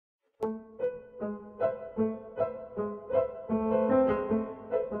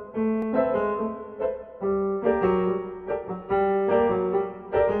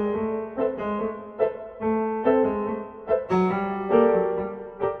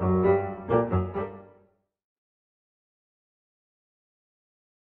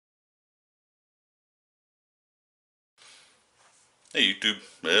Hey YouTube,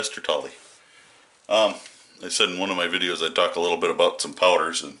 Mr.Tolly. I said in one of my videos I'd talk a little bit about some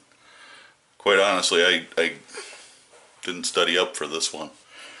powders, and quite honestly, I didn't study up for this one.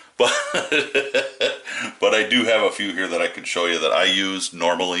 But, but I do have a few here that I can show you that I use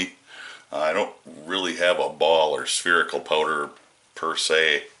normally. I don't really have a ball or spherical powder per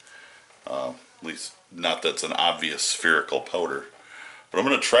se, at least not that's an obvious spherical powder. But I'm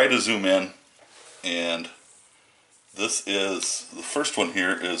going to try to zoom in, and this is, the first one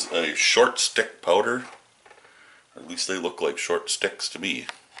here is a short stick powder. Or at least they look like short sticks to me.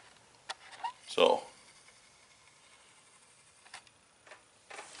 So,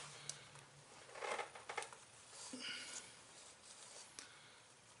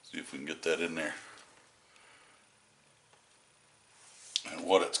 see if we can get that in there. And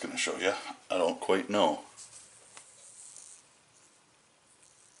what it's going to show you, I don't quite know.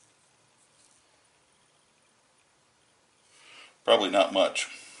 Probably not much.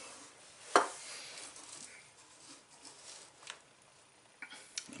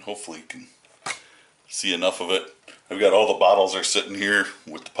 And hopefully you can see enough of it. I've got all the bottles are sitting here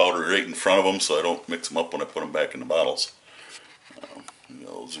with the powder right in front of them, so I don't mix them up when I put them back in the bottles.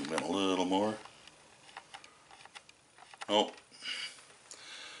 I'll zoom in a little more. Oh,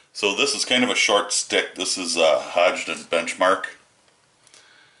 so this is kind of a short stick. This is Hodgdon Benchmark,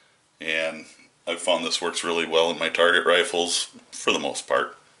 and I've found this works really well in my target rifles for the most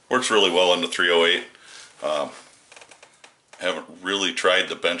part. Works really well in the 308. Haven't really tried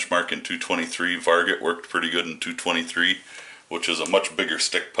the Benchmark in 223. Varget worked pretty good in 223, which is a much bigger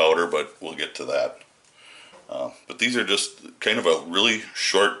stick powder, but we'll get to that. But these are just kind of a really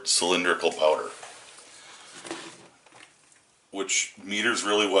short cylindrical powder, which meters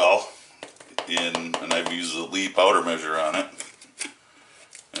really well in, and I've used the Lee powder measure on it,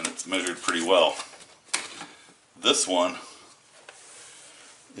 and it's measured pretty well. This one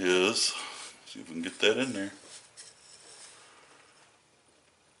is, see if we can get that in there,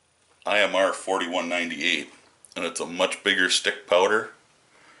 IMR 4198, and it's a much bigger stick powder.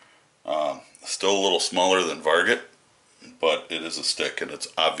 Still a little smaller than Varget, but it is a stick, and it's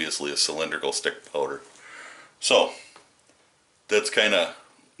obviously a cylindrical stick powder. So that's kind of,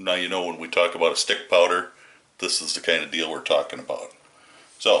 now you know when we talk about a stick powder, this is the kind of deal we're talking about.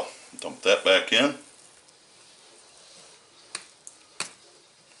 So dump that back in.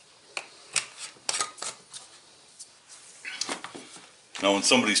 Now when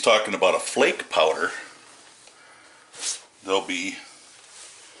somebody's talking about a flake powder, they'll be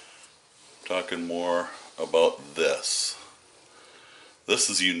talking more about this. This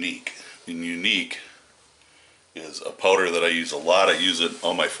is Unique, and Unique is a powder that I use a lot. I use it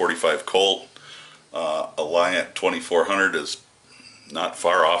on my 45 Colt. Alliant 2400 is not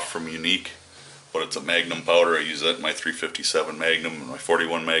far off from Unique, but it's a Magnum powder. I use that in my 357 Magnum and my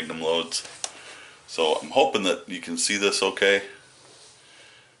 41 Magnum loads. So I'm hoping that you can see this okay.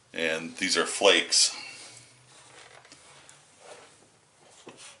 And these are flakes.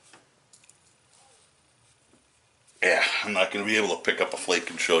 Yeah, I'm not going to be able to pick up a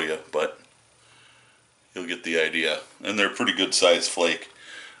flake and show you, but you'll get the idea. And they're a pretty good size flake.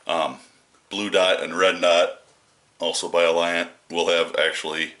 Blue Dot and Red Dot, also by Alliant, will have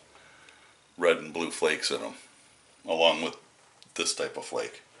actually red and blue flakes in them, along with this type of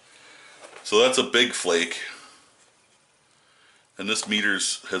flake. So that's a big flake. And this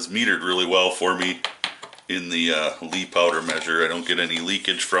has metered really well for me in the Lee powder measure. I don't get any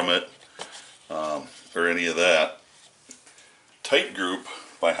leakage from it or any of that. Tight Group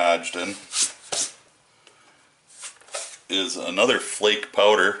by Hodgdon is another flake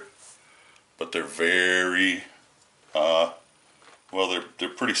powder, but they're very, well, they're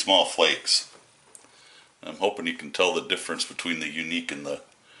pretty small flakes. I'm hoping you can tell the difference between the Unique and the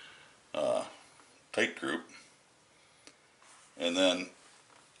Tight Group. And then,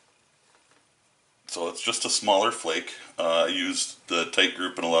 so it's just a smaller flake. I use the Tight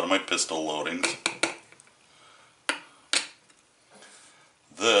Group in a lot of my pistol loadings.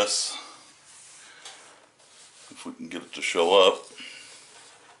 This, if we can get it to show up,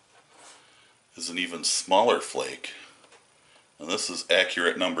 is an even smaller flake. And this is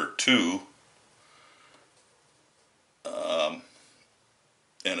accurate number 2.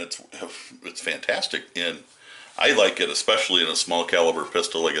 And it's fantastic. And I like it especially in a small caliber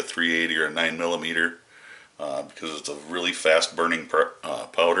pistol like a 380 or a 9mm because it's a really fast burning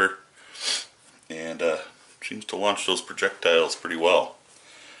powder, and seems to launch those projectiles pretty well.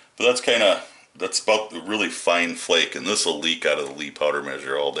 But that's about the really fine flake, and this will leak out of the Lee powder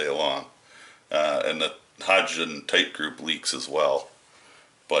measure all day long. And the Hodgdon Tight Group leaks as well.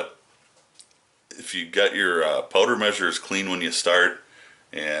 But if you got your powder measures clean when you start,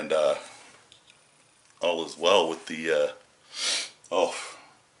 and all is well with the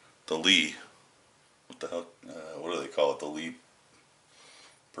the Lee. What the hell? What do they call it? The Lee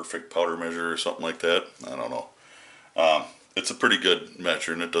Perfect Powder Measure or something like that. I don't know. It's a pretty good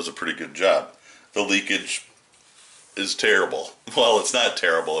measure and it does a pretty good job. The leakage is terrible. Well, it's not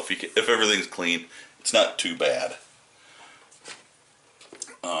terrible if everything's clean. It's not too bad.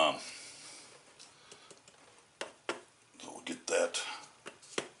 So we'll get that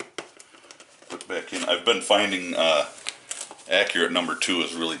put back in. I've been finding accurate number 2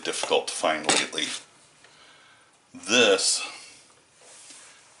 is really difficult to find lately. This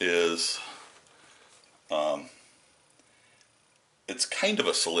is it's kind of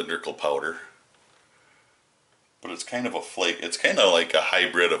a cylindrical powder, but it's kind of a flake. It's kind of like a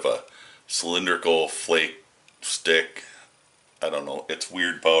hybrid of a cylindrical flake stick. I don't know. It's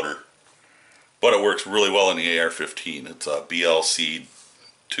weird powder, but it works really well in the AR-15. It's a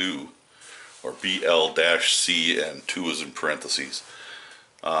BLC2 or BL-C, and 2 is in parentheses.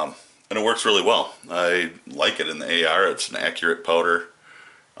 And it works really well. I like it in the AR. It's an accurate powder.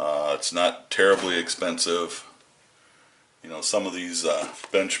 It's not terribly expensive. You know, some of these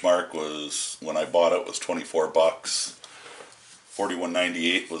Benchmark was, when I bought it, was 24 bucks.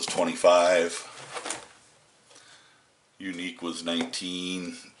 41.98 was 25. Unique was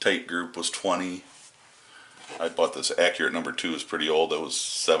 19. Tight Group was 20. I bought this accurate number 2. It's pretty old. It was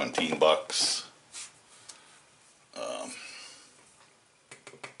 17 bucks.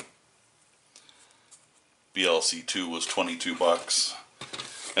 BLC2 was 22 bucks.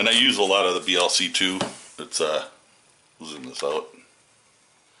 And I use a lot of the BLC2. It's zoom this out.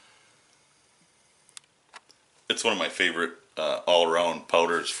 It's one of my favorite all-around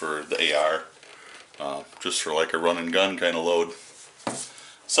powders for the AR. Just for like a run and gun kind of load.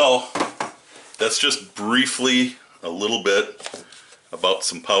 So that's just briefly a little bit about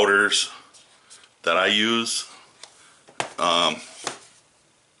some powders that I use. And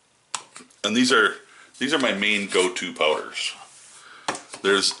these are my main go-to powders.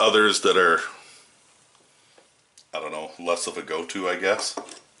 There's others that are, I don't know, less of a go-to, I guess.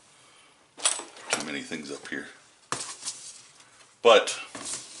 Too many things up here. But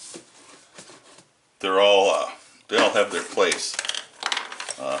they're all, they all have their place.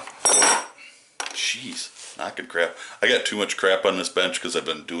 Jeez, knocking crap. I got too much crap on this bench because I've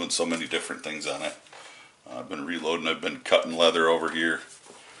been doing so many different things on it. I've been reloading, I've been cutting leather over here.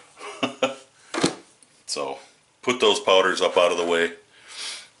 So, put those powders up out of the way.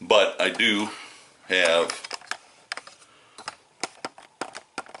 But I do have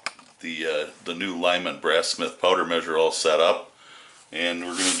the new Lyman Brass Smith powder measure all set up, and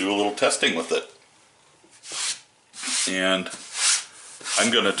we're going to do a little testing with it. And I'm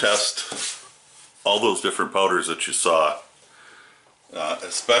going to test all those different powders that you saw,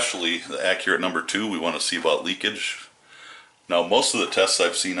 especially the accurate number 2. We want to see about leakage. Now, most of the tests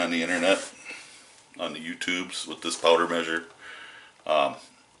I've seen on the internet, on the YouTubes with this powder measure,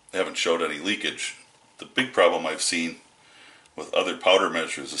 haven't showed any leakage. The big problem I've seen with other powder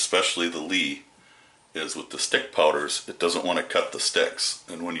measures, especially the Lee, is with the stick powders, it doesn't want to cut the sticks.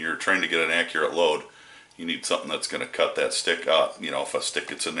 And when you're trying to get an accurate load, you need something that's going to cut that stick up. You know, if a stick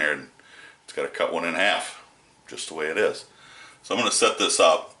gets in there, and it's got to cut one in half, just the way it is. So I'm going to set this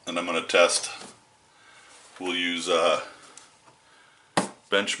up, and I'm going to test. We'll use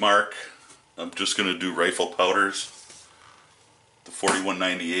Benchmark. I'm just going to do rifle powders. The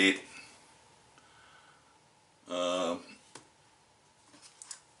 41.98.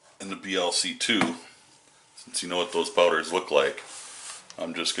 And the BLC2. Since you know what those powders look like,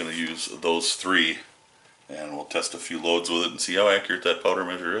 I'm just going to use those 3, and we'll test a few loads with it and see how accurate that powder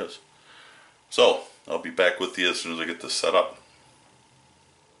measure is. So, I'll be back with you as soon as I get this set up.